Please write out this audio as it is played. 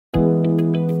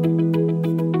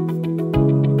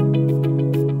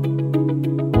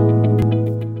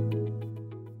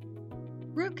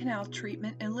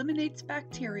eliminates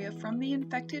bacteria from the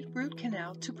infected root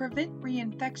canal to prevent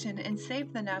reinfection and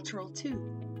save the natural tooth.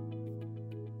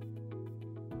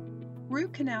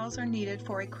 Root canals are needed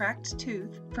for a cracked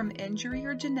tooth from injury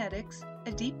or genetics,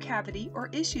 a deep cavity, or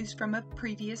issues from a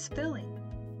previous filling.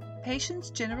 Patients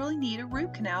generally need a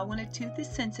root canal when a tooth is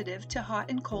sensitive to hot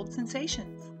and cold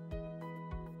sensations.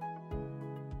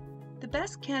 The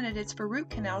best candidates for root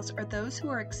canals are those who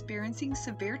are experiencing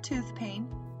severe tooth pain,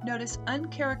 notice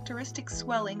uncharacteristic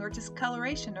swelling or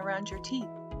discoloration around your teeth.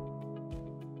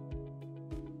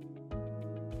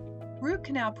 Root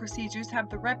canal procedures have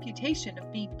the reputation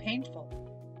of being painful.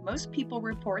 Most people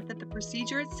report that the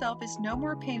procedure itself is no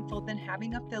more painful than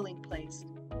having a filling placed.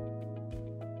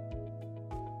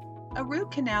 A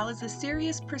root canal is a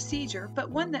serious procedure, but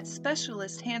one that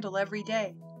specialists handle every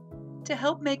day. To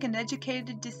help make an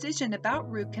educated decision about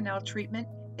root canal treatment,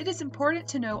 it is important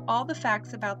to know all the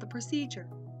facts about the procedure.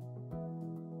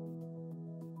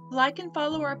 Like and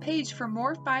follow our page for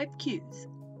more 5 Qs.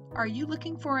 Are you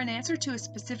looking for an answer to a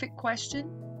specific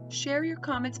question? Share your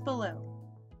comments below.